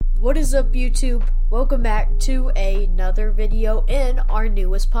What is up, YouTube? Welcome back to another video in our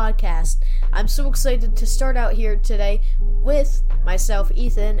newest podcast. I'm so excited to start out here today with myself,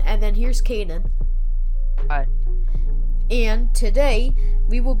 Ethan, and then here's Kaden. Hi. And today,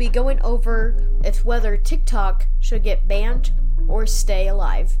 we will be going over if whether TikTok should get banned or stay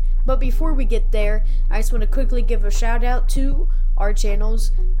alive. But before we get there, I just want to quickly give a shout out to our channels.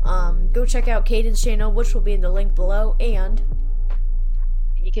 Go check out Kaden's channel, which will be in the link below, and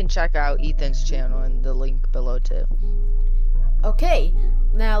You can check out Ethan's channel in the link below too. okay,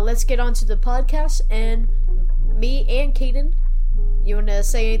 now let's get on to the podcast, and me and Kaden, you want to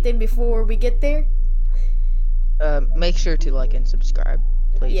say anything before we get there? Make sure to like and subscribe,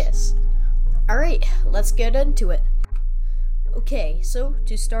 please. Yes. Alright, let's get into it. Okay, so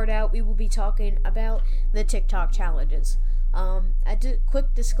to start out, we will be talking about the TikTok challenges.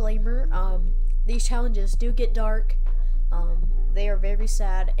 Quick disclaimer, these challenges do get dark. They are very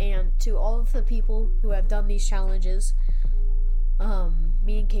sad, and to all of the people who have done these challenges,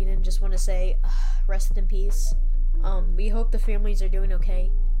 me and Kaden just want to say, rest in peace. We hope the families are doing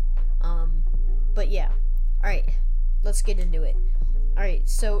okay. But yeah. Alright, let's get into it. Alright,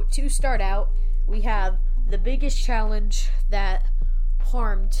 so to start out, we have the biggest challenge that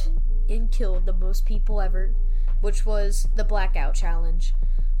harmed and killed the most people ever, which was the blackout challenge.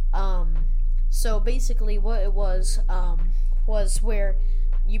 So basically what it was where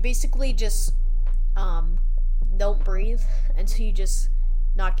you basically just don't breathe until you just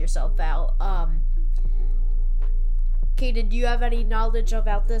knock yourself out. Kaden, do you have any knowledge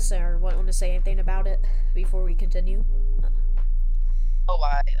about this or want to say anything about it before we continue?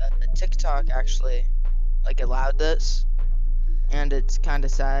 TikTok actually allowed this, and it's kind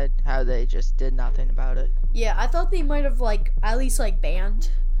of sad how they just did nothing about it. Yeah, I thought they might have at least banned,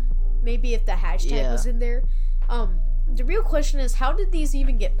 maybe if the hashtag was in there. The real question is, how did these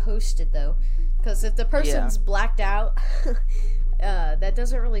even get posted though? Because if the person's blacked out, that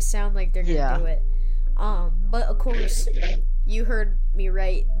doesn't really sound like they're gonna do it. But of course, you heard me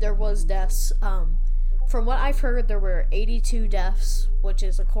right. There was deaths. From what I've heard, there were 82 deaths, which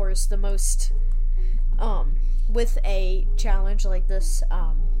is of course the most with a challenge like this.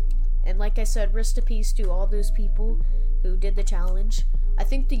 And like I said, rest in peace to all those people who did the challenge. I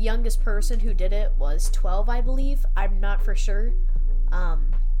think the youngest person who did it was 12, I believe. I'm not for sure.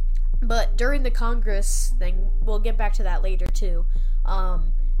 But during the Congress thing, we'll get back to that later too.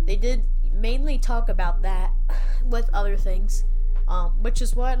 They did mainly talk about that with other things, which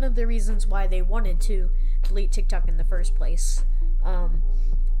is one of the reasons why they wanted to delete TikTok in the first place.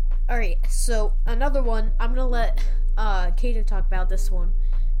 Alright, so another one, I'm gonna let Kaden talk about this one,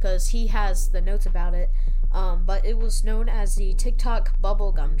 because he has the notes about it. But it was known as the TikTok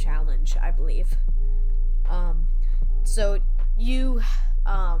Bubblegum Challenge, I believe. So you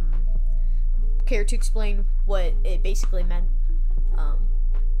care to explain what it basically meant?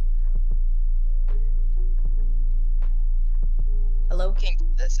 Hello? Can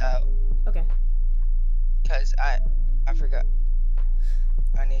get this out. Okay. Because I forgot.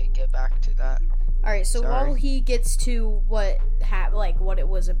 I need to get back to that. Alright, so while he gets to what it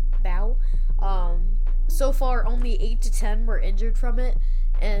was about, so far only 8 to 10 were injured from it,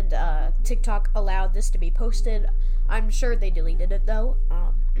 and TikTok allowed this to be posted. I'm sure they deleted it though.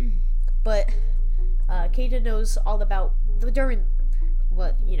 But Kaden knows all about during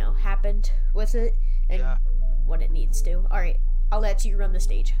what happened with it and what it needs to. Alright, I'll let you run the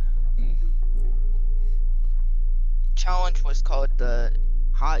stage. Challenge was called the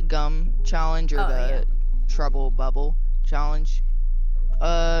Hot Gum Challenge, or Trouble Bubble Challenge.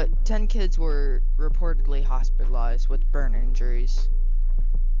 10 kids were reportedly hospitalized with burn injuries.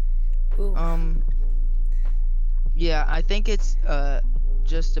 Ooh. Yeah, I think it's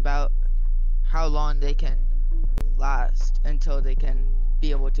just about how long they can last until they can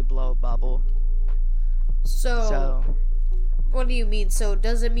be able to blow a bubble. So what do you mean? So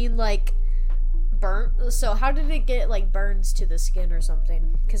does it mean burn? So how did it get burns to the skin or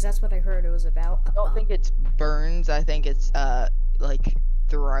something? Because that's what I heard it was about. I don't think it's burns. I think it's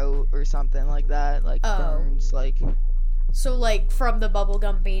throat or something like that. Burns. So from the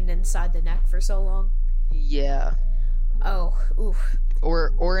bubblegum being inside the neck for so long? Yeah. Oh, oof.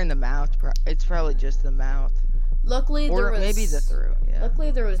 Or in the mouth. It's probably just the mouth. Luckily, or maybe the throat. Yeah. Luckily,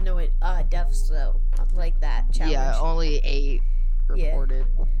 there was no deaths though, like that challenge. Yeah, only 8 reported.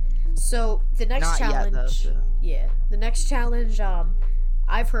 Yeah. So the next challenge, the next challenge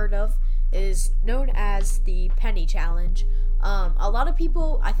I've heard of is known as the Penny Challenge. A lot of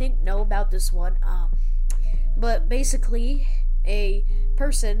people I think know about this one. But basically, a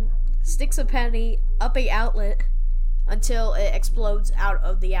person sticks a penny up a outlet until it explodes out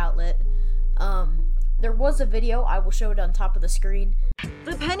of the outlet. There was a video, I will show it on top of the screen.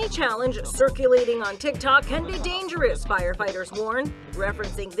 The penny challenge circulating on TikTok can be dangerous, firefighters warn,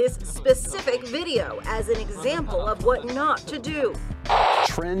 referencing this specific video as an example of what not to do.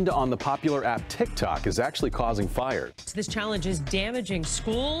 Trend on the popular app TikTok is actually causing fires. This challenge is damaging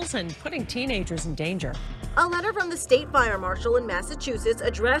schools and putting teenagers in danger. A letter from the state fire marshal in Massachusetts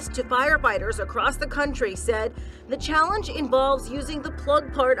addressed to firefighters across the country said the challenge involves using the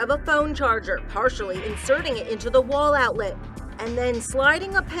plug part of a phone charger, partially inserting it into the wall outlet, and then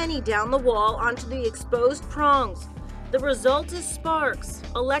sliding a penny down the wall onto the exposed prongs. The result is sparks,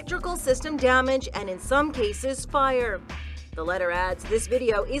 electrical system damage, and in some cases, fire. The letter adds, this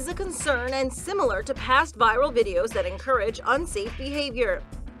video is a concern and similar to past viral videos that encourage unsafe behavior.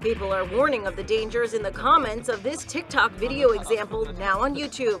 People are warning of the dangers in the comments of this TikTok video example now on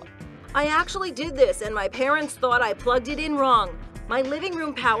YouTube. I actually did this and my parents thought I plugged it in wrong. My living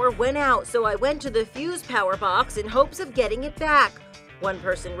room power went out, so I went to the fuse power box in hopes of getting it back. One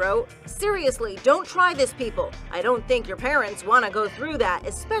person wrote, seriously, don't try this, people. I don't think your parents want to go through that,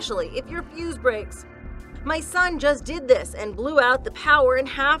 especially if your fuse breaks. My son just did this and blew out the power in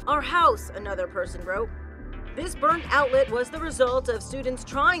half our house, another person wrote. This burnt outlet was the result of students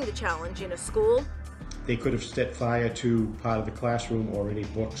trying the challenge in a school. They could have set fire to part of the classroom or any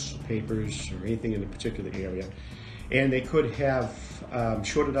books, papers, or anything in a particular area. And they could have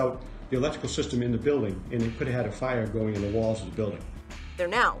shorted out the electrical system in the building, and they could have had a fire going in the walls of the building. They're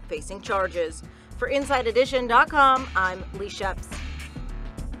now facing charges. For InsideEdition.com, I'm Lee Sheps.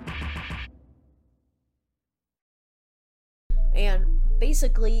 And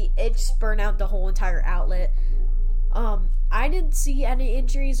basically, it just burned out the whole entire outlet. I didn't see any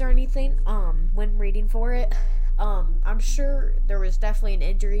injuries or anything, when reading for it. I'm sure there was definitely an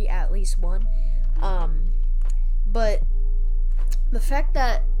injury, at least one. But the fact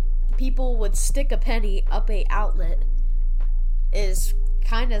that people would stick a penny up a outlet is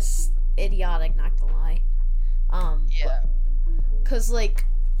kind of idiotic, not gonna lie. Yeah. Cause, like,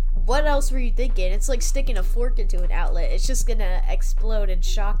 what else were you thinking? It's like sticking a fork into an outlet. It's just gonna explode and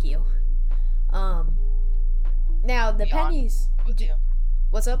shock you. Now, the pennies...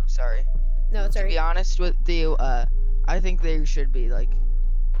 What's up? Sorry. No, it's alright. To be honest with you, I think there should be, like,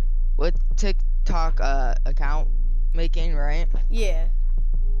 with TikTok, account making, right? Yeah.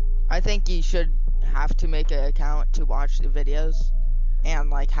 I think you should have to make an account to watch the videos and,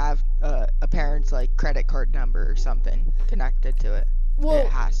 like, have, a parent's, like, credit card number or something connected to it. Well, it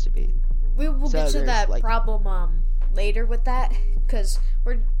has to be. We'll get to that, like, problem, later with that, because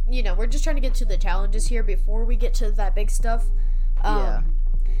we're just trying to get to the challenges here before we get to that big stuff. Yeah.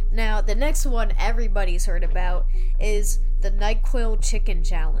 Now, the next one everybody's heard about is the NyQuil Chicken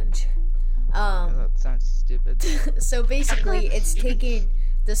Challenge. That sounds stupid. So basically, it's taking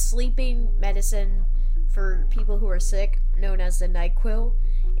the sleeping medicine for people who are sick, known as the NyQuil,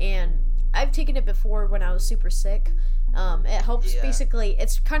 and I've taken it before when I was super sick. It helps, basically,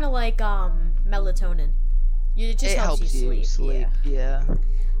 it's kind of like, melatonin. It just helps you sleep. Yeah.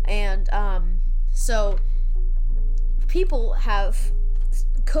 And, so, people have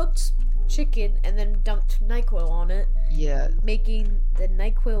cooked chicken and then dumped NyQuil on it. Yeah. Making the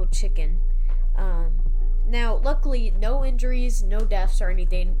NyQuil chicken. Now, luckily, no injuries, no deaths or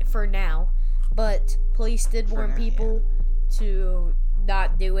anything for now, but police did warn people to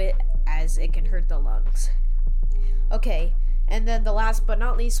not do it as it can hurt the lungs. Okay, and then the last but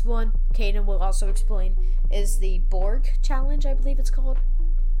not least one, Kaden will also explain, is the Borg Challenge, I believe it's called.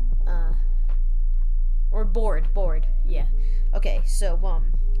 Or board, yeah. Okay, so,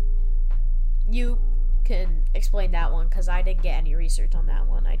 you can explain that one, because I didn't get any research on that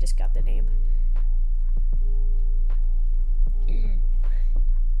one, I just got the name.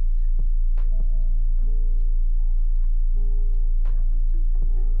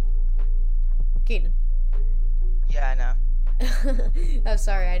 Kaden. Yeah, I know. I'm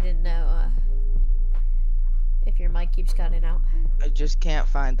sorry, I didn't know, if your mic keeps cutting out. I just can't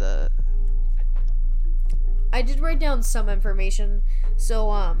find the... I did write down some information,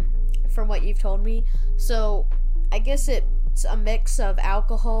 so, from what you've told me. So, I guess it's a mix of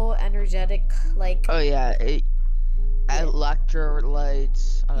alcohol, energetic, like... Oh, yeah.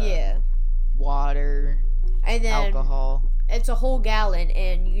 Electrolytes, water, and then alcohol. It's a whole gallon,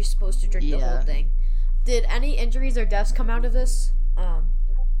 and you're supposed to drink the whole thing. Did any injuries or deaths come out of this?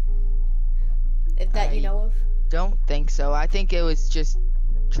 That you know of? Don't think so. I think it was just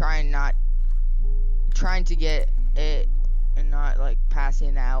trying to get it and not, like,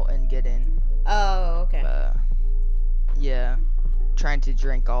 passing out and getting. Oh, okay. Yeah. Trying to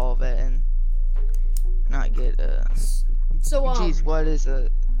drink all of it and not get So Jeez, what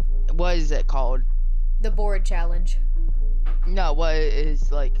is it called? The board challenge. No, what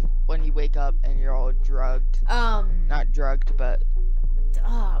is like when you wake up and you're all drugged? Not drugged, but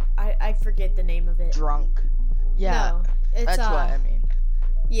I forget the name of it. Drunk. Yeah. No, it's that's what I mean.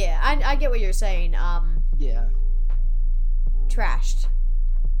 Yeah, I get what you're saying. Yeah. Trashed.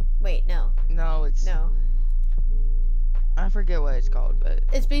 Wait, no. No, it's No. I forget what it's called, but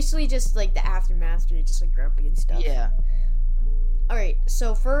It's basically just like the aftermath where you're just like grumpy and stuff. yeah. Alright,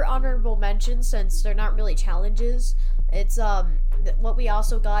 so for honorable mentions, since they're not really challenges, it's what we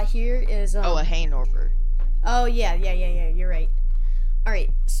also got here is a hangover. Oh yeah, you're right.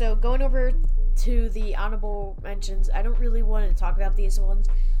 Alright, so going over to the honorable mentions, I don't really want to talk about these ones,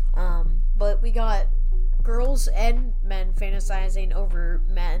 but we got girls and men fantasizing over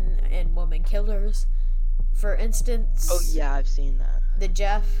men and women killers. For instance... Oh yeah, I've seen that. The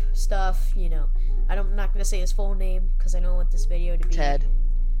Jeff stuff, I'm not gonna say his full name, because I don't want this video to be... Ted.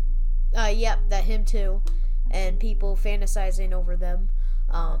 Yep, that him too. And people fantasizing over them,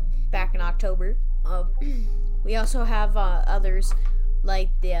 back in October. We also have, others, like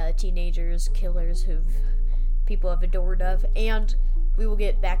the teenagers, killers who people have adored of, and we will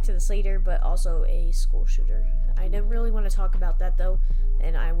get back to this later, but also a school shooter. I didn't really want to talk about that, though,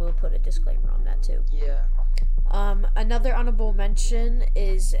 and I will put a disclaimer on that, too. Yeah. Another honorable mention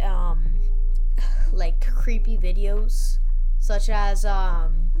is, like, creepy videos, such as,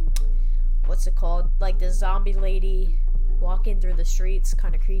 what's it called? Like, the zombie lady walking through the streets,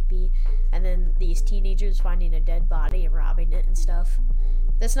 kind of creepy, and then these teenagers finding a dead body and robbing it and stuff.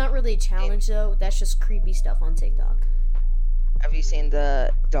 That's not really a challenge, though. That's just creepy stuff on TikTok. Have you seen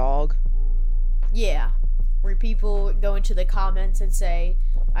the dog? Yeah, where people go into the comments and say,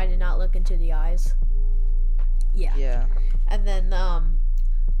 I did not look into the eyes. Yeah. And then,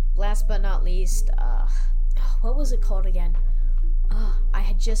 last but not least, what was it called again? I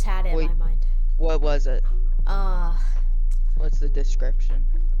had just had it in my mind. What was it? What's the description?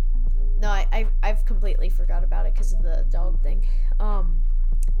 No, I've completely forgot about it because of the dog thing.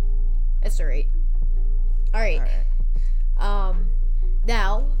 It's alright. Alright.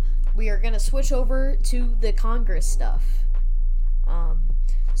 Now, we are gonna switch over to the Congress stuff.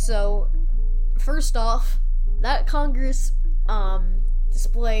 So, first off, that Congress,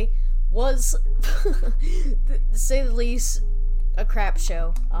 display was, to say the least, a crap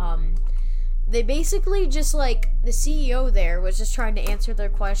show. They basically just, like, the CEO there was just trying to answer their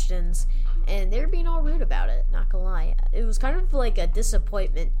questions, and they were being all rude about it, not gonna lie. It was kind of like a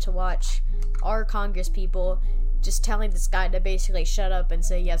disappointment to watch our Congress people just telling this guy to basically shut up and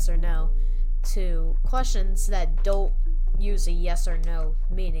say yes or no to questions that don't use a yes or no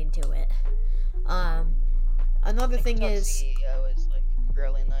meaning to it. Another thing is... CEO is, like,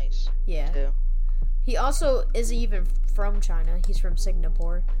 really nice. Yeah. Too. He also isn't even from China. He's from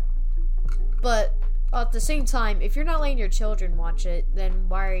Singapore. But at the same time, if you're not letting your children watch it, then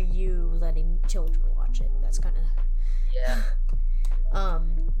why are you letting children watch it? That's kind of... Yeah.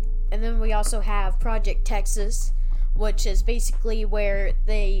 And then we also have Project Texas, which is basically where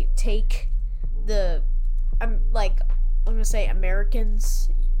they take the, I'm gonna say Americans,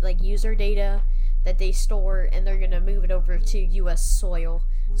 like, user data that they store, and they're gonna move it over to U.S. soil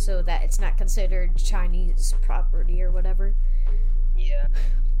so that it's not considered Chinese property or whatever. Yeah.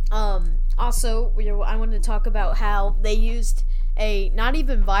 Also, I wanted to talk about how they used a not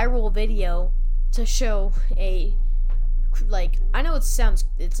even viral video to show a, like, I know it's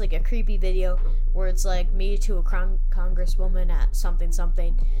like a creepy video where it's like me to a congresswoman at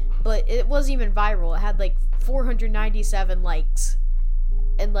something, but it wasn't even viral. It had like 497 likes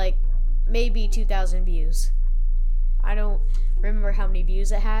and like maybe 2,000 views. I don't remember how many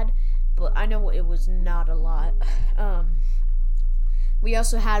views it had, but I know it was not a lot. We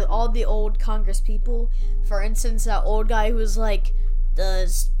also had all the old Congress people. For instance, that old guy who was like,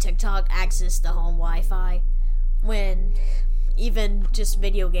 does TikTok access the home Wi-Fi? When even just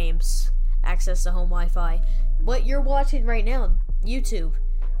video games access the home Wi-Fi. What you're watching right now, YouTube,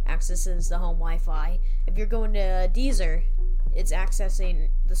 accesses the home Wi-Fi. If you're going to Deezer, it's accessing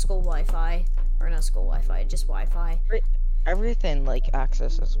the school Wi-Fi. Or not school Wi-Fi, just Wi-Fi. Everything, like,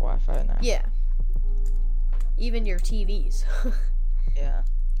 accesses Wi-Fi now. Yeah. Even your TVs. Yeah.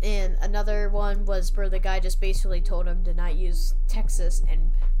 And another one was where the guy just basically told him to not use Texas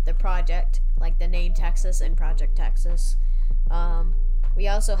and the project, like the name Texas and Project Texas. We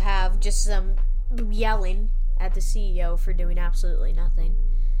also have just some yelling at the CEO for doing absolutely nothing.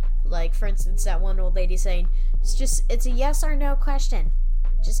 Like, for instance, that one old lady saying, it's a yes or no question.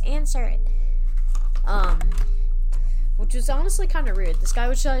 Just answer it. which was honestly kind of rude. This guy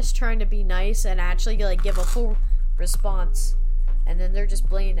was just trying to be nice and actually like give a full response, and then they're just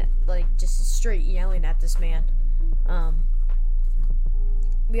just straight yelling at this man.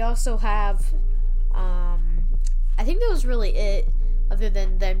 We also have, I think that was really it, other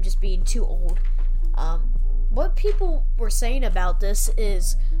than them just being too old. What people were saying about this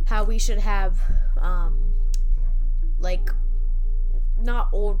is how we should have, not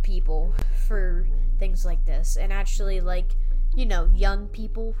old people for things like this, and actually, young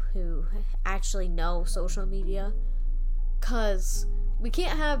people who actually know social media. Because we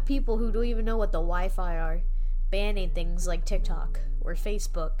can't have people who don't even know what the Wi-Fi are banning things like TikTok, or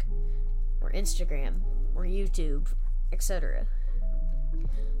Facebook, or Instagram, or YouTube, etc.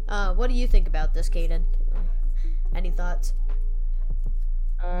 What do you think about this, Caden? Any thoughts?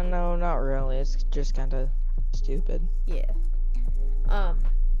 No, not really. It's just kind of stupid. Yeah.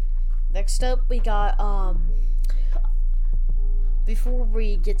 Next up, we got, before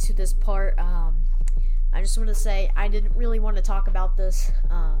we get to this part, I just want to say I didn't really want to talk about this.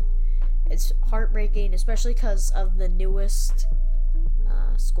 It's heartbreaking, especially because of the newest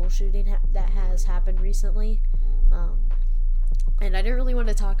school shooting that has happened recently. And I didn't really want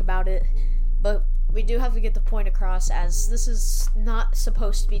to talk about it, but we do have to get the point across, as this is not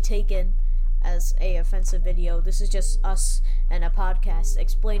supposed to be taken as a offensive video. This is just us and a podcast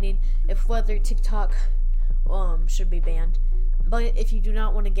explaining whether TikTok should be banned. But if you do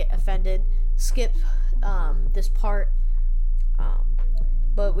not want to get offended, skip this part.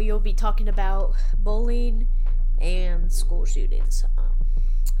 But we will be talking about bullying and school shootings.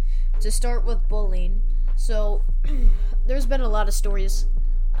 To start with bullying, so there's been a lot of stories.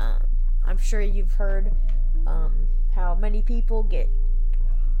 I'm sure you've heard how many people get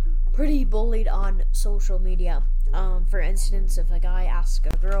pretty bullied on social media. For instance, if a guy asks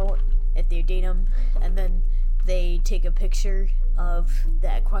a girl if they date him, and then they take a picture of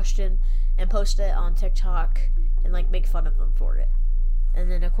that question and post it on TikTok and make fun of them for it.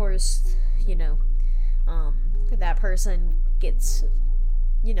 And then of course, that person gets,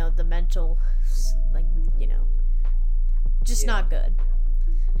 the mental, just not good.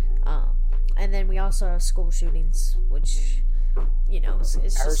 And then we also have school shootings, which, it's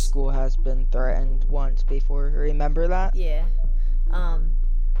just... Our school has been threatened once before. Remember that? Yeah.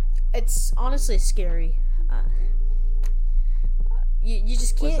 It's honestly scary. You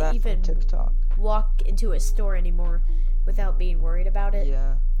just can't even walk into a store anymore without being worried about it.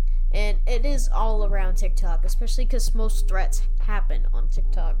 Yeah. And it is all around TikTok, especially because most threats happen on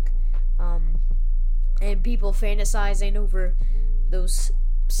TikTok. And people fantasizing over those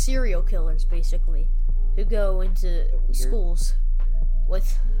serial killers, basically, who go into schools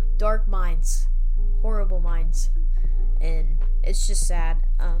with dark minds, horrible minds, and it's just sad.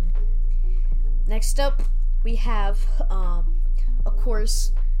 Next up, we have, of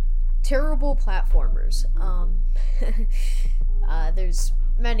course, terrible platformers. There's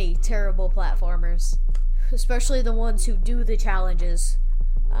many terrible platformers, especially the ones who do the challenges,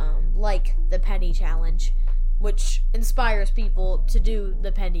 like the penny challenge, which inspires people to do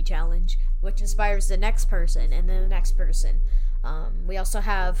the penny challenge, which inspires the next person and then the next person. We also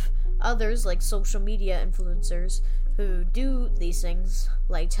have others, like social media influencers, who do these things,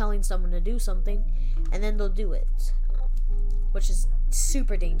 like telling someone to do something, and then they'll do it, which is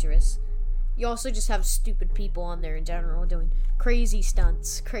super dangerous. You also just have stupid people on there in general doing crazy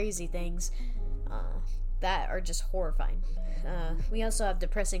stunts, crazy things that are just horrifying. We also have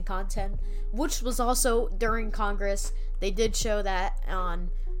depressing content, which was also during Congress. They did show that on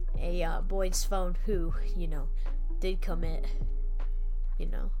a boy's phone who, did commit,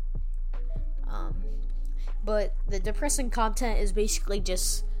 But the depressing content is basically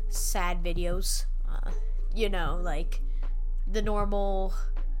just sad videos, like the normal,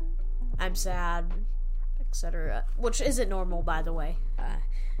 I'm sad, etc. Which isn't normal, by the way.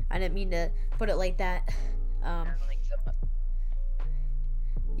 I didn't mean to put it like that.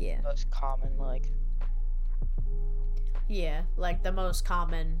 Yeah. Most common, Yeah, like the most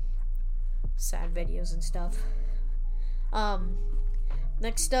common sad videos and stuff.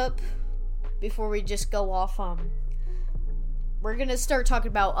 Next up, before we just go off, we're gonna start talking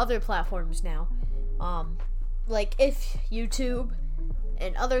about other platforms now. Like if YouTube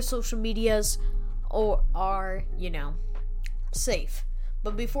and other social medias are, safe.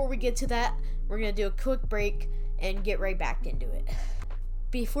 But before we get to that, we're gonna do a quick break and get right back into it.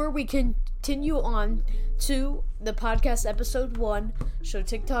 Before we continue on to the podcast episode 1, should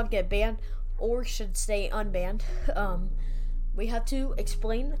TikTok get banned or should stay unbanned, we have to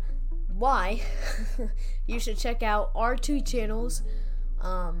explain why you should check out our 2 channels,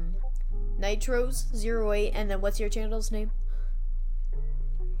 Nitros08, and then what's your channel's name?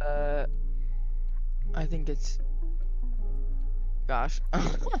 I think it's... Gosh.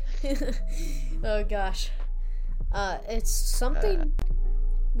 Oh gosh. It's something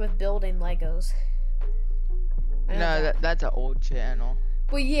with building Legos. No, that's an old channel.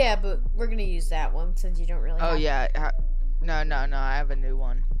 Well, yeah, but we're gonna use that one since you don't really have... Oh, yeah. No, I have a new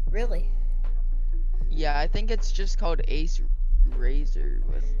one. Really? Yeah, I think it's just called Ace Razor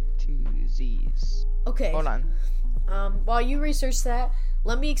with 2 Z's. Okay. Hold on. While you research that,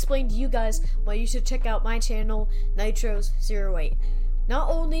 let me explain to you guys why you should check out my channel, Nitros08.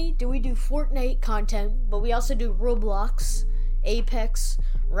 Not only do we do Fortnite content, but we also do Roblox, Apex,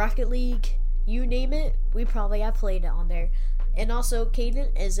 Rocket League, you name it, we probably have played it on there. And also,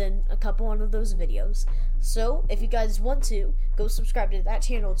 Caden is in a couple of those videos. So, if you guys want to, go subscribe to that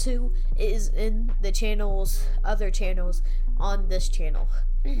channel too. It is in the other channels on this channel.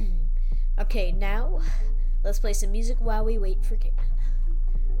 Okay, now, let's play some music while we wait for Caden.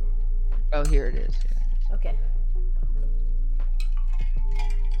 Oh, here it is. Okay.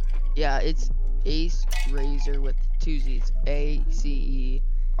 Yeah, it's Ace Razor with 2 Z's.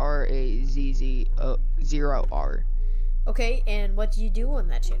 ACERAZZ0R. Okay, and what do you do on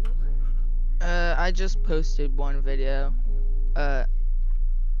that channel? I just posted one video.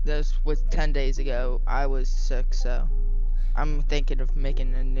 This was 10 days ago. I was sick, so I'm thinking of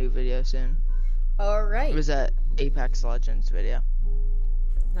making a new video soon. Alright. It was a Apex Legends video.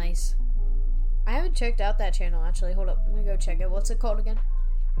 Nice. I haven't checked out that channel, actually. Hold up, I'm gonna go check it. What's it called again?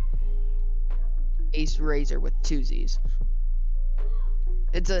 Ace Razor with 2 Z's.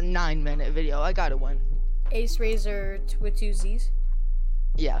 It's a 9-minute video. I gotta win. Ace Razor with 2 Z's?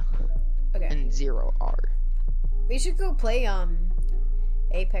 Yeah. Okay. And 0R. We should go play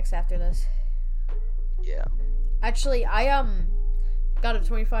Apex after this. Yeah. Actually, I got a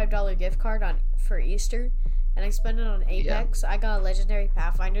 $25 gift card for Easter, and I spent it on Apex. Yeah. I got a legendary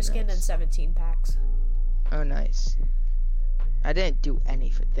Pathfinder skin and 17 packs. Oh, nice. I didn't do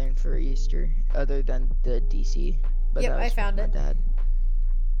anything for Easter other than the DC. But yep, I found it. Dad.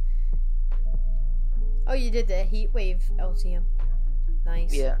 Oh, you did the Heatwave LTM.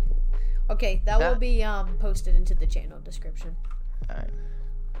 Nice. Yeah. Okay, that will be posted into the channel description. Alright.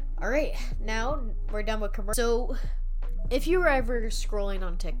 Alright, now we're done with commercials. So, if you were ever scrolling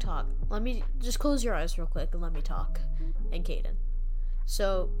on TikTok, let me just close your eyes real quick and let me talk. And Caden.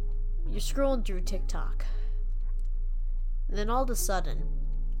 So, you're scrolling through TikTok. And then all of a sudden,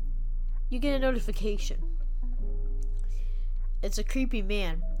 you get a notification. It's a creepy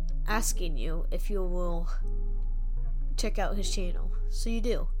man asking you if you will check out his channel. So you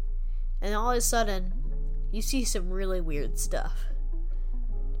do. And all of a sudden, you see some really weird stuff.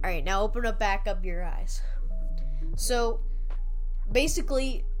 Alright, now back up your eyes. So,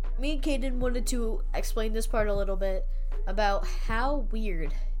 basically, me and Caden wanted to explain this part a little bit about how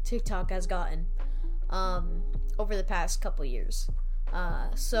weird TikTok has gotten over the past couple years.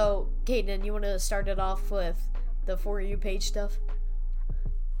 So, Caden, you want to start it off with the For You page stuff?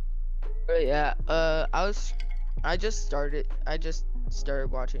 Yeah, I just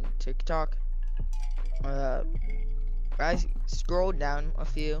started watching TikTok. I scrolled down a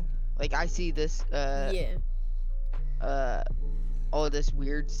few. Like, I see this, all this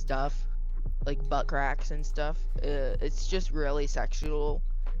weird stuff, like butt cracks and stuff. It's just really sexual,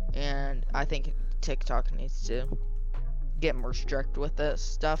 and I think TikTok needs to get more strict with this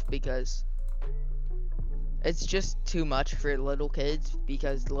stuff because it's just too much for little kids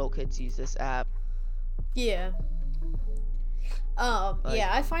because little kids use this app. Yeah. Yeah,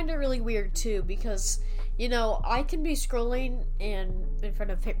 I find it really weird too because, you know, I can be scrolling and in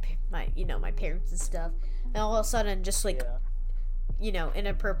front of my parents and stuff, and all of a sudden just like, you know,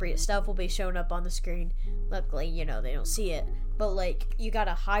 inappropriate stuff will be showing up on the screen. Luckily, you know, they don't see it, but like, you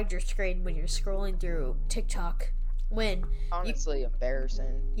gotta hide your screen when you're scrolling through TikTok. When honestly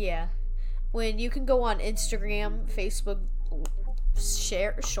embarrassing. Yeah. When you can go on Instagram, Facebook,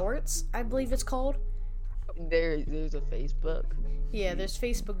 Shorts, I believe it's called. There's a Facebook. Yeah, there's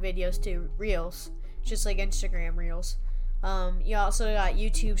Facebook videos too, Reels, just like Instagram Reels. You also got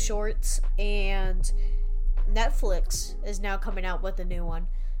YouTube Shorts, and Netflix is now coming out with a new one,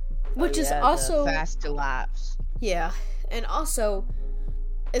 which is also Fast to Laughs. Yeah, and also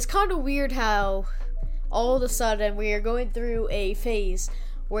it's kind of weird how all of a sudden we are going through a phase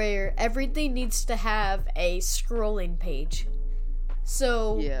where everything needs to have a scrolling page.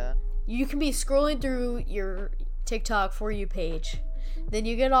 So yeah, you can be scrolling through your TikTok For You page, then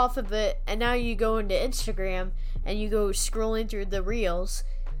you get off of it, and now you go into Instagram and you go scrolling through the Reels,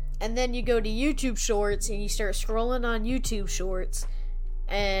 and then you go to YouTube Shorts and you start scrolling on YouTube Shorts,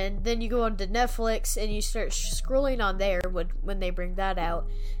 And then you go onto Netflix and you start scrolling on there when they bring that out.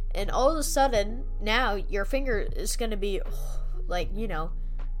 And all of a sudden, now your finger is going to be, like,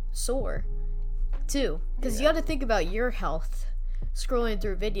 sore, too. Because you got to think about your health scrolling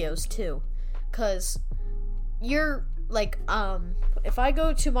through videos, too. Because you're, like, if I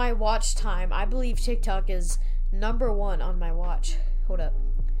go to my watch time, I believe TikTok is number 1 on my watch. Hold up.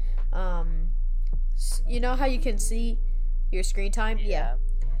 You know how you can see your screen time? Yeah.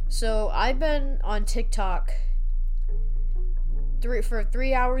 So I've been on TikTok for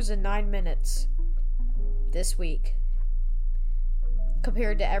 3 hours and 9 minutes this week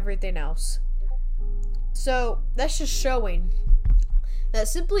compared to everything else. So that's just showing that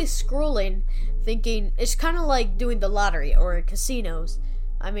simply scrolling, thinking, it's kind of like doing the lottery or casinos.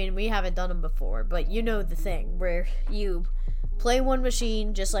 I mean, we haven't done them before, but you know the thing where you play one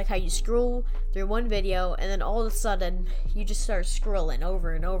machine, just like how you scroll through one video, and then all of a sudden, you just start scrolling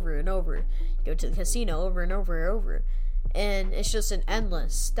over and over and over. You go to the casino over and over and over. And it's just an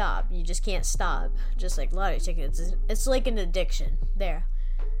endless stop. You just can't stop. Just like lottery tickets. It's like an addiction. There.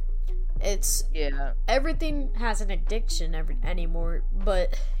 Everything has an addiction anymore.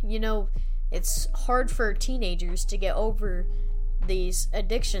 But, it's hard for teenagers to get over these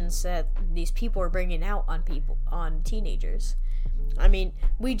addictions that these people are bringing out on teenagers. I mean,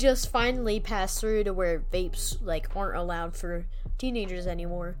 we just finally passed through to where vapes aren't allowed for teenagers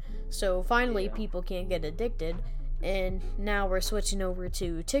anymore. So finally people can't get addicted, and now we're switching over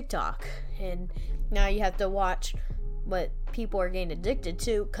to TikTok. And now you have to watch what people are getting addicted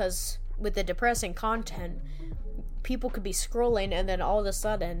to, because with the depressing content, people could be scrolling and then all of a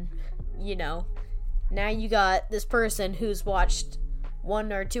sudden, now you got this person who's watched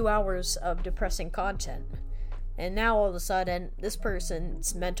 1 or 2 hours of depressing content. And now all of a sudden, this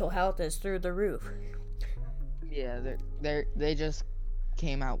person's mental health is through the roof. Yeah, they just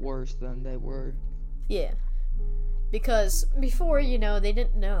came out worse than they were. Yeah. Because before, they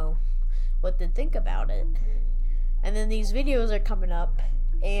didn't know what to think about it. And then these videos are coming up,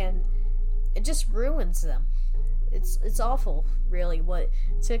 and it just ruins them. It's awful, really, what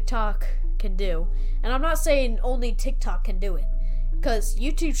TikTok can do. And I'm not saying only TikTok can do it, because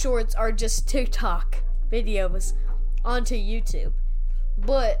YouTube Shorts are just TikTok videos onto YouTube.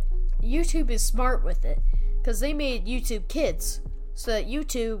 But YouTube is smart with it, because they made YouTube Kids, so that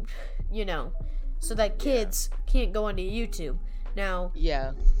YouTube, so that kids can't go onto YouTube. Now,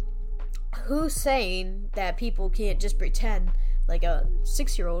 who's saying that people can't just pretend, like a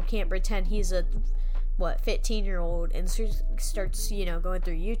 6-year-old can't pretend he's a 15-year-old and starts, going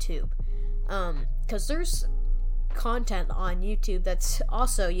through YouTube? Because there's content on YouTube that's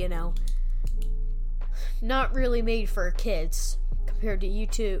also, not really made for kids compared to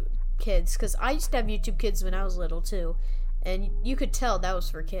YouTube Kids. Because I used to have YouTube Kids when I was little too, and you could tell that was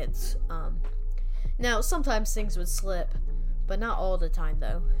for kids. Now sometimes things would slip, but not all the time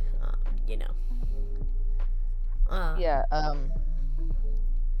though.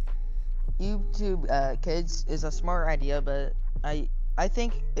 YouTube Kids is a smart idea, but I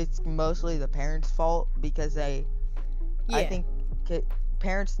think it's mostly the parents' fault, because I think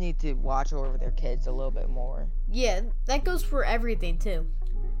parents need to watch over their kids a little bit more. Yeah, that goes for everything too,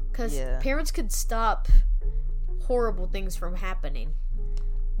 because parents could stop horrible things from happening,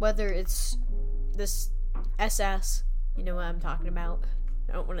 whether it's this SS, you know what I'm talking about.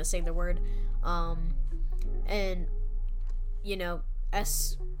 I don't want to say the word, and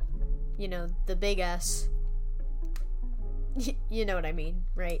S, the big S. You know what I mean,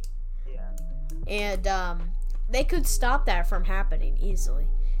 right? Yeah. And they could stop that from happening easily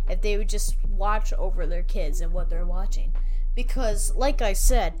if they would just watch over their kids and what they're watching. Because, like I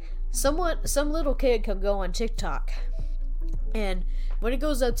said, some little kid can go on TikTok, and when it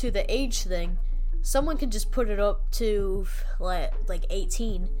goes up to the age thing, someone can just put it up to like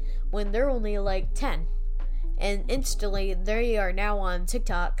 18 when they're only like 10, and instantly they are now on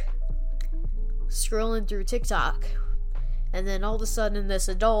TikTok, scrolling through TikTok. And then all of a sudden, this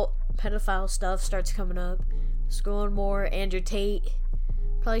adult pedophile stuff starts coming up. Scrolling more. Andrew Tate.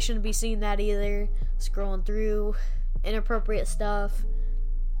 Probably shouldn't be seeing that either. Scrolling through inappropriate stuff.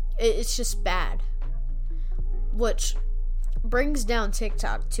 It's just bad. Which brings down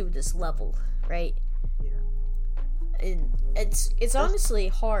TikTok to this level, right? Yeah. And it's honestly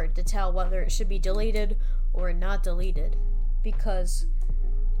hard to tell whether it should be deleted or not deleted. Because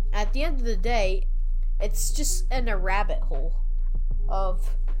at the end of the day, it's just in a rabbit hole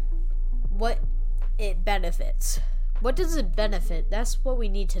of what it benefits. What does it benefit? That's what we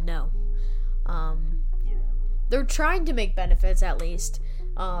need to know. They're trying to make benefits, at least.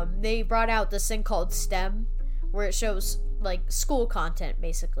 They brought out this thing called STEM, where it shows like school content,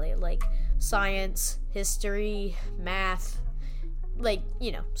 basically, like science, history, math, like,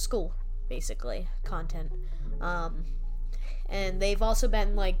 you know, school basically content. And they've also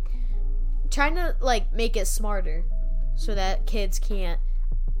been like trying to like make it smarter so that kids can't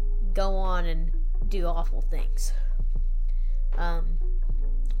go on and do awful things. I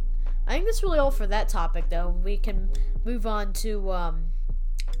think that's really all for that topic, though. We can move on to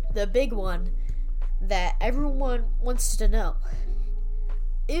the big one that everyone wants to know.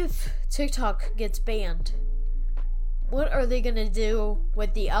 If TikTok gets banned, what are they gonna do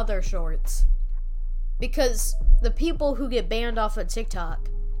with the other shorts? Because the people who get banned off of TikTok,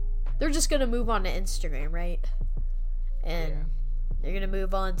 they're just gonna move on to Instagram, right? And they're gonna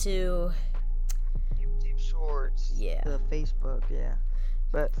move on to YouTube Shorts. Yeah. The Facebook, yeah.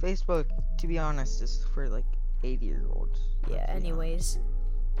 But Facebook, to be honest, is for like 80-year-olds. Yeah, anyways.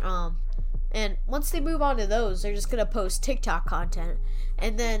 And once they move on to those, they're just gonna post TikTok content.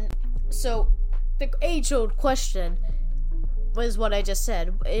 And then, so, the age-old question was what I just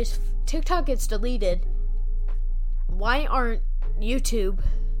said. If TikTok gets deleted, why aren't YouTube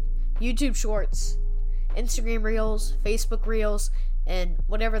Shorts, Instagram Reels, Facebook Reels, and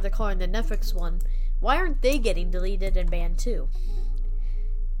whatever they're calling the Netflix one, why aren't they getting deleted and banned too?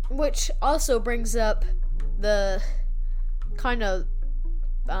 Which also brings up the kind of,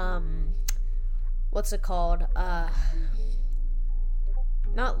 what's it called?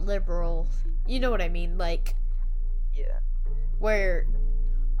 Not liberal. You know what I mean? Like, Yeah. where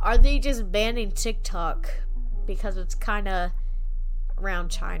are they just banning TikTok because it's kind of around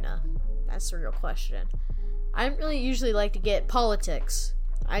China? That's the real question. I don't really usually like to get politics.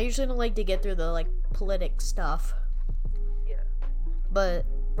 I usually don't like to get through the, like, politic stuff. Yeah. But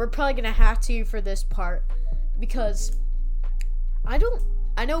we're probably gonna have to for this part, because I know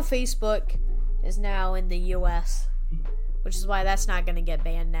Facebook is now in the US, which is why that's not gonna get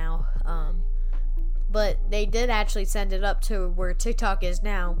banned now. But they did actually send it up to where TikTok is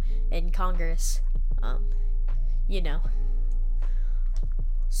now in Congress. You know.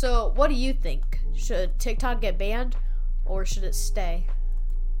 So, what do you think? Should TikTok get banned, or should it stay?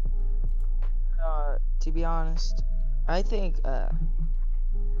 To be honest, I think I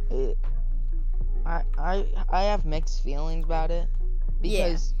have mixed feelings about it,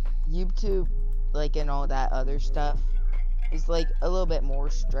 because YouTube, like, and all that other stuff is like a little bit more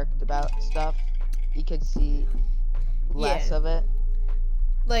strict about stuff. You could see less of it.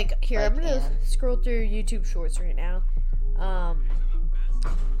 Like, here, I'm gonna scroll through YouTube Shorts right now.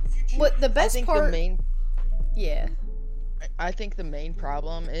 What the best part? I think the main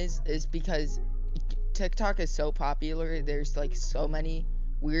problem is because TikTok is so popular. There's like so many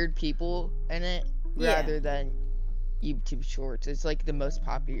weird people in it, rather than YouTube Shorts. It's like the most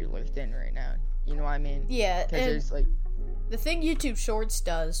popular thing right now. You know what I mean? Yeah. Because there's like, the thing YouTube Shorts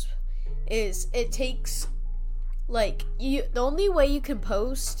does is it takes, like, the only way you can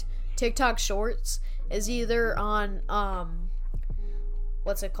post TikTok Shorts is either on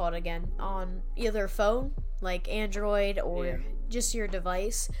what's it called again? On either phone, like Android, or just your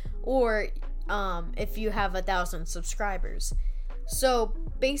device, or if you have 1,000 subscribers. So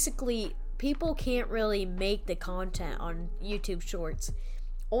basically, people can't really make the content on YouTube Shorts.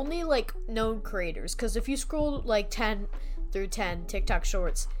 Only like known creators, because if you scroll like 10 through 10 TikTok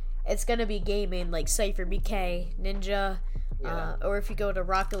Shorts, it's gonna be gaming, like Cypher BK, Ninja, or if you go to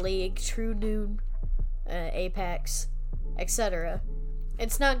Rocket League, True Noon, Apex, etc.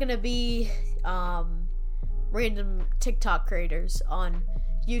 It's not gonna be random TikTok creators on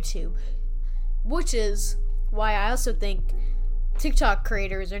YouTube, which is why I also think TikTok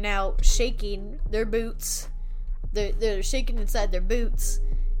creators are now shaking their boots. They're shaking inside their boots,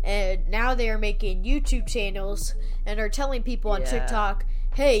 and now they are making YouTube channels and are telling people on TikTok,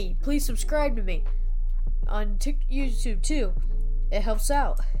 hey, please subscribe to me on YouTube too. It helps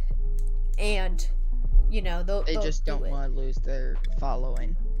out. And, you know, they just don't want to lose their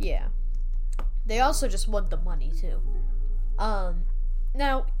following. Yeah. They also just want the money too.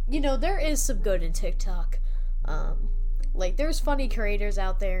 Now, you know, there is some good in TikTok. Like, there's funny creators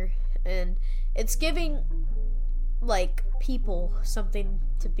out there, and it's giving, like, people something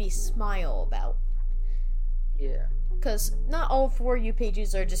to be smile about. Yeah. Because not all For You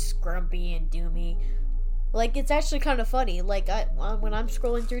pages are just grumpy and doomy. Like, it's actually kind of funny. Like, when I'm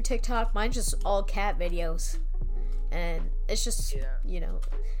scrolling through TikTok, mine's just all cat videos. And it's just, you know.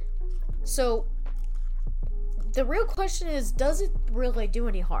 So, the real question is, does it really do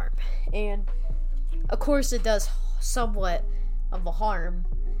any harm? And, of course, it does somewhat of a harm.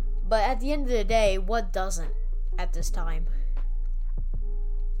 But at the end of the day, what doesn't at this time?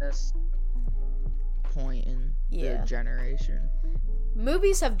 this point in the generation.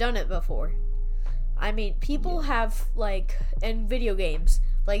 Movies have done it before. I mean, people have, like, in video games,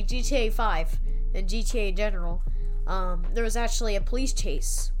 like GTA 5 and GTA in general, there was actually a police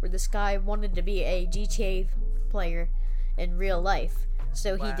chase where this guy wanted to be a GTA player in real life.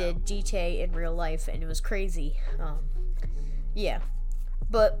 So he did GTA in real life, and it was crazy. Yeah.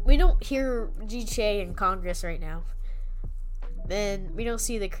 But we don't hear GTA in Congress right now. And we don't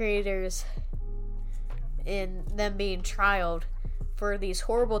see the creators and them being trialed for these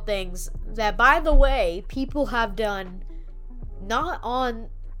horrible things that, by the way, people have done not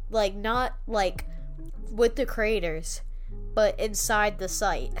with the creators, but inside the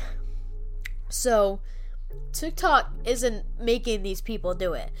site. So TikTok isn't making these people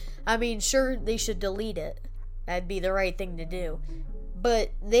do it. I mean, sure, they should delete it. That'd be the right thing to do.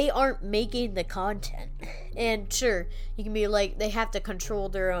 But they aren't making the content. And sure, you can be like, they have to control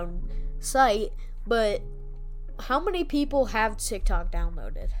their own site, but how many people have TikTok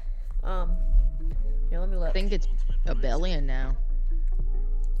downloaded? Here, let me look. I think it's 1 billion now.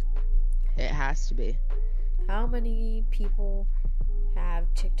 It has to be. How many people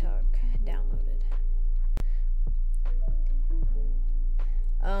have TikTok downloaded?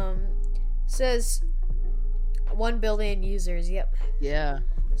 Says 1 billion users. Yep. Yeah.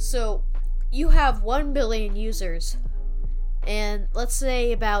 So you have 1 billion users, and let's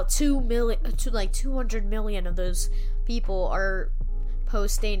say about 200 million of those people are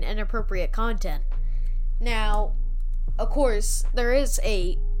posting inappropriate content. Now, of course, there is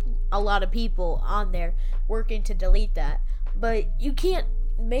a lot of people on there working to delete that, but you can't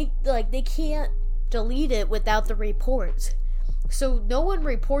they can't delete it without the reports. So no one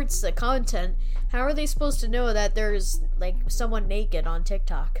reports the content. How are they supposed to know that there's someone naked on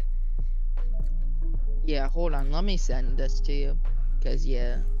TikTok? Yeah, hold on. Let me send this to you. Because,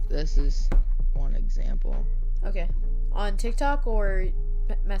 this is one example. Okay. On TikTok or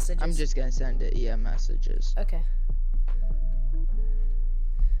messages? I'm just going to send it. Yeah, messages. Okay.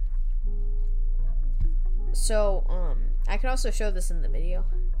 So, I could also show this in the video.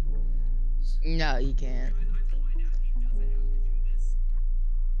 No, you can't.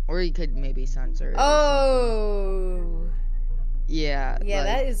 Or you could maybe censor it. Oh. Yeah. Yeah,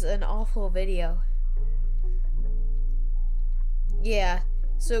 that is an awful video. Yeah.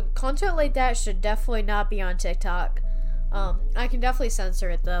 So content like that should definitely not be on TikTok. I can definitely censor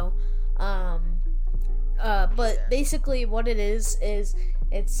it though. But basically what it is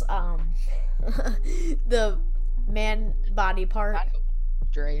it's the man body part.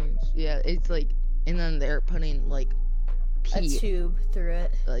 Strange. Yeah, it's like, and then they're putting a tube through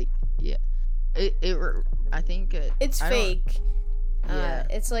it. Yeah. I think it's fake.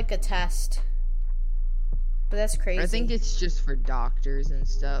 It's like a test. But that's crazy. I think it's just for doctors and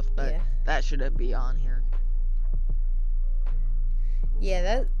stuff, but that shouldn't be on here.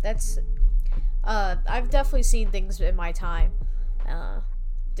 Yeah, that's I've definitely seen things in my time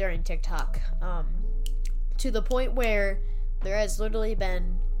during TikTok. To the point where there has literally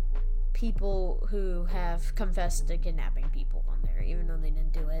been people who have confessed to kidnapping people on there, even though they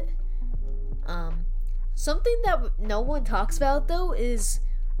didn't do it. Something that no one talks about though is,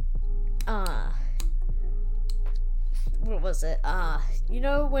 what was it? You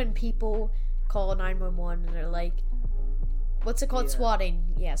know when people call 911 and they're like, what's it called? Yeah. Swatting.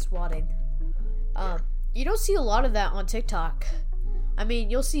 Yeah, swatting. You don't see a lot of that on TikTok. I mean,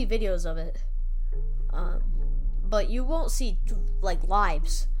 you'll see videos of it. But you won't see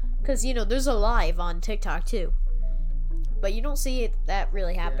lives. Because, there's a live on TikTok, too. But you don't see that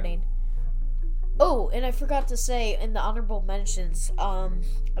really happening. Oh, and I forgot to say in the honorable mentions,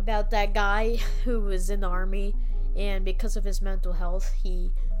 about that guy who was in the army, and because of his mental health,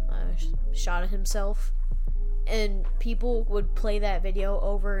 he shot himself. And people would play that video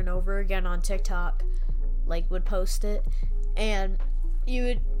over and over again on TikTok. Would post it. And you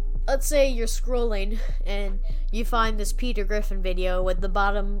would... Let's say you're scrolling and you find this Peter Griffin video with the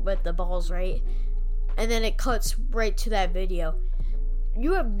bottom with the balls, right? And then it cuts right to that video.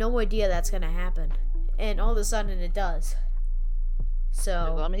 You have no idea that's going to happen. And all of a sudden it does.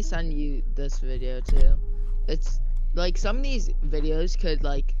 So... Let me send you this video too. It's some of these videos could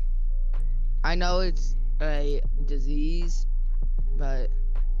I know it's a disease, but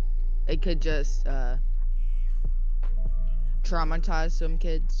it could just traumatize some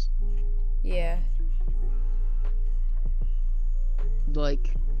kids. Yeah.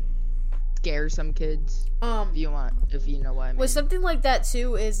 Scare some kids. If you know what I mean. With something like that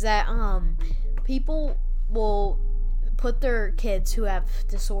too is that people will put their kids who have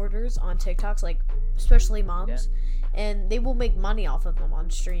disorders on TikToks, especially moms, and they will make money off of them on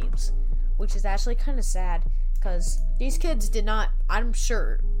streams, which is actually kind of sad, because these kids did not, I'm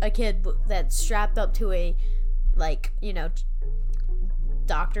sure a kid that's strapped up to a, like, you know,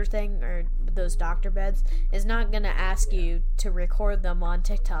 doctor thing, or those doctor beds, is not gonna ask you to record them on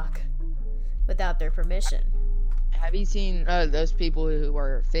TikTok without their permission. Have you seen those people who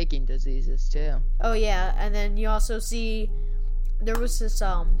are faking diseases too? Oh yeah, and then you also see, there was this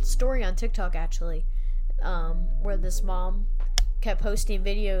story on TikTok actually, where this mom kept posting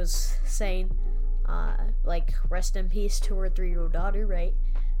videos saying, like, rest in peace to her 3-year-old daughter, right?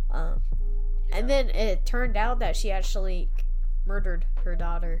 And then it turned out that she actually murdered her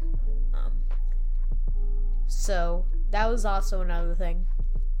daughter. So that was also another thing.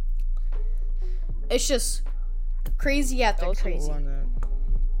 It's just crazy after crazy.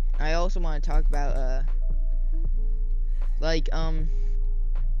 I also want to talk about like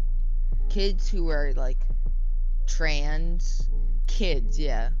kids who are like trans kids,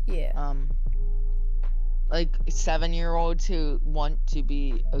 yeah. Like 7-year-olds who want to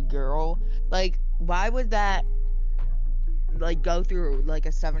be a girl. Like, why would that like go through like a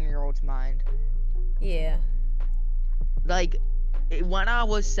 7-year-old's mind? Yeah. Like, when I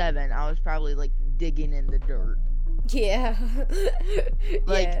was 7, I was probably like digging in the dirt. Yeah.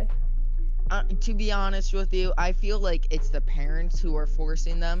 Like, yeah. To be honest with you, I feel like it's the parents who are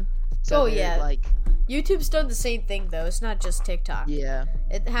forcing them. So yeah. Like, YouTube's done the same thing though. It's not just TikTok. Yeah.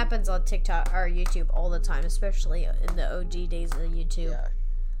 It happens on TikTok or YouTube all the time, especially in the OG days of YouTube. Yeah.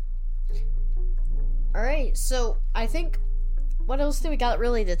 Alright, so I think, what else do we got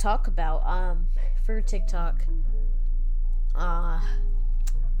really to talk about for TikTok?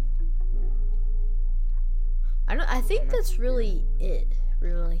 I think that's really it,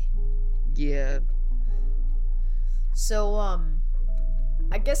 really. Yeah. So,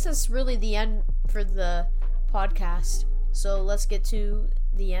 I guess that's really the end for the podcast. So let's get to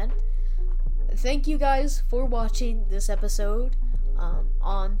the end. Thank you guys for watching this episode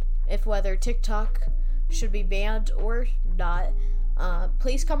on if whether TikTok should be banned or not.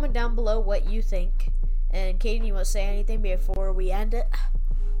 Please comment down below what you think. And Kaden, you want to say anything before we end it?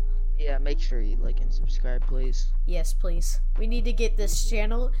 Yeah, make sure you like and subscribe, please. Yes, please. We need to get this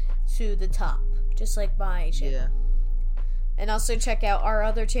channel to the top, just like my channel. Yeah. And also check out our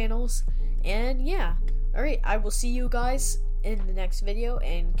other channels. And yeah. Alright, I will see you guys in the next video.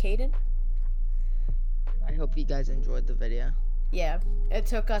 And Kaden? I hope you guys enjoyed the video. Yeah, it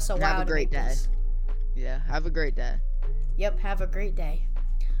took us a while to have a great day. this. Yeah, have a great day. Yep, have a great day.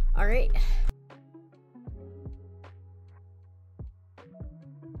 Alright.